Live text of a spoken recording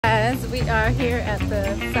We are here at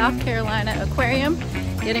the South Carolina Aquarium,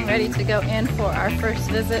 getting ready to go in for our first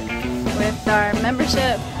visit with our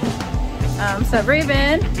membership. So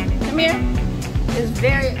Ruben, come here, is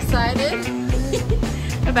very excited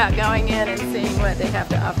about going in and seeing what they have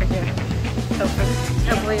to offer here.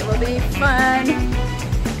 Hopefully it will be fun.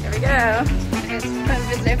 Here we go.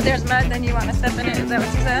 If there's mud, then you want to step in it. Is that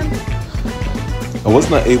what you said? I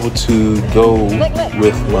was not able to go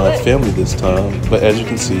with my family this time, but as you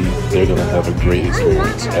can see, they're going to have a great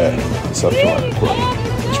experience at the South Carolina Aquarium,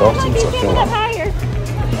 Charleston, South Carolina.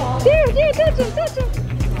 There, touch him.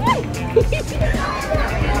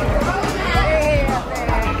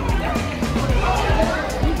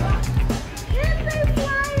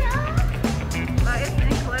 Well, it's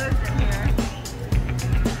enclosed in here,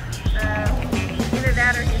 so either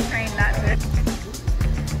that or he's trained not to.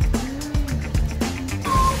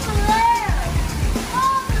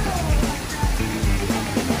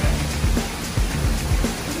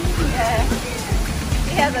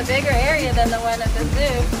 He has a bigger area than the one at the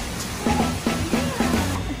zoo.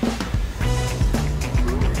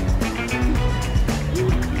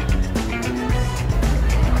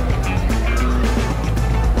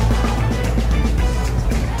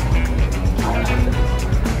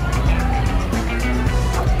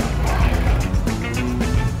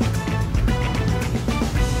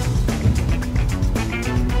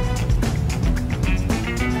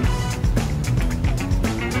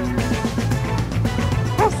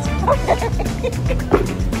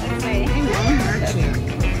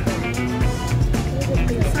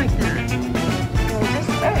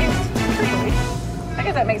 I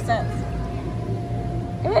guess that makes sense.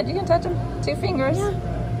 Go ahead, you can touch them. 2 fingers. Yeah,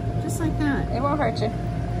 just like that. It won't hurt you.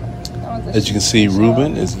 As you can see,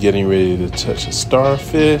 Ruben is getting ready to touch a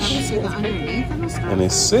starfish. And they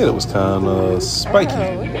said it was kind of spiky.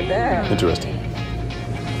 Oh, look at that. Interesting.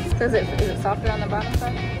 So is it softer on the bottom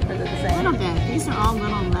side? Or is it the same? A little bit. These are all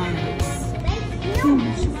little legs.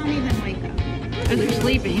 She won't even wake up. Oh, they're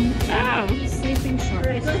sleeping. Oh. Sleeping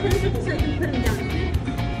shorts.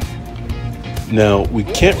 Now, we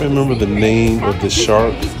can't remember the name of the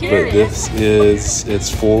shark, but this is its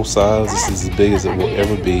full size. This is as big as it will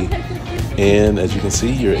ever be. And as you can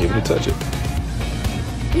see, you're able to touch it.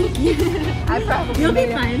 I probably You'll be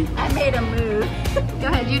fine. I made a move. Go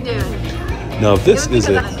ahead, you do it. Now, this is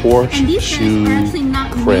a horseshoe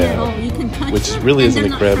crab, which really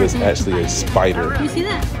isn't a crab, it's actually a spider. You see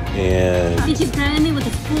that? And He's grabbing me with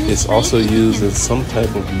his full it's also used as some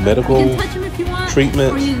type of medical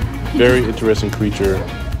treatment. Very interesting creature.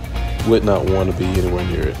 Would not want to be anywhere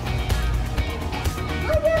near it.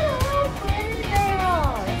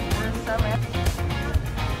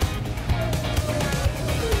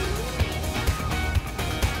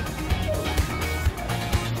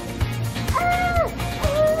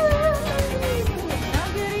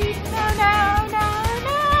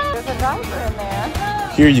 There's a diver in there.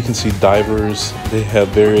 Here you can see divers. They have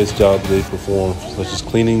various jobs they perform, such as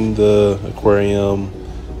cleaning the aquarium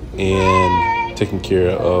and taking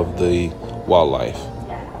care of the wildlife.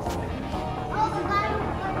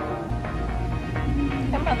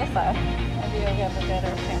 Come on this side. Maybe you'll have a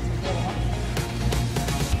better chance of getting him.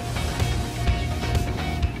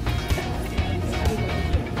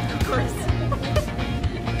 Of course.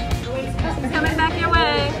 He's coming back your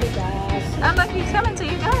way. Oh, look, he's coming to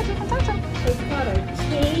you. Go ahead, you can touch him. It's called a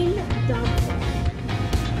chain dumper.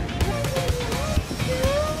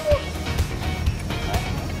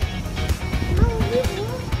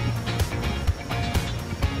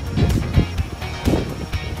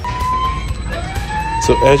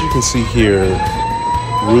 So as you can see here,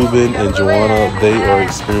 Ruben and Joanna, they are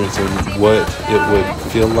experiencing what it would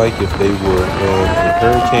feel like if they were in a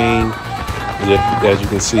hurricane. And as you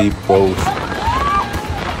can see, both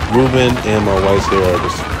Ruben and my wife's hair are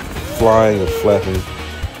just flying and flapping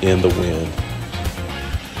in the wind.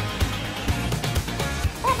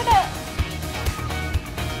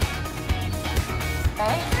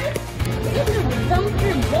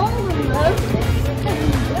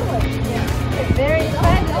 Very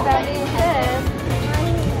excited about being fed.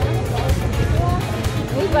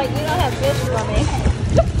 He's like, you don't have fish for me.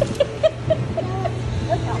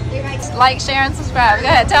 Like, share, and subscribe. Go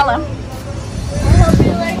ahead, tell him. I hope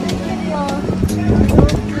you like this video.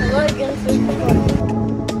 Like and subscribe.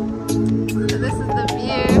 So this is the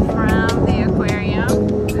view from the aquarium.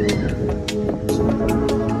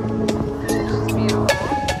 It's beautiful.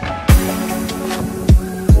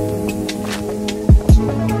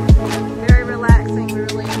 Very relaxing. We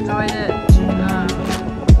really enjoyed it.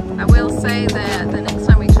 I will say that the next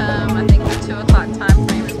time we come, I think the 2 o'clock time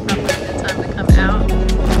frame is probably a good time to come out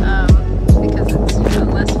because it's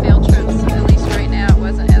less field trips.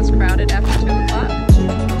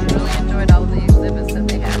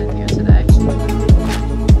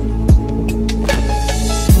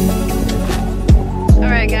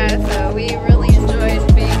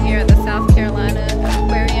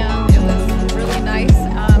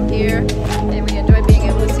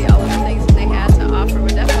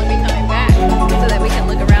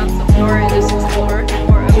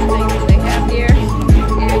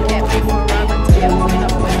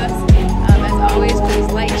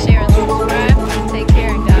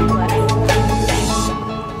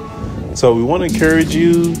 So we want to encourage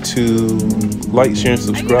you to like, share, and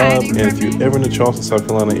subscribe. And if you're ever in the Charleston, South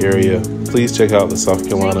Carolina area, please check out the South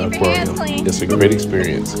Carolina Aquarium. It's a great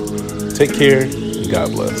experience. Take care and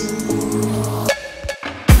God bless.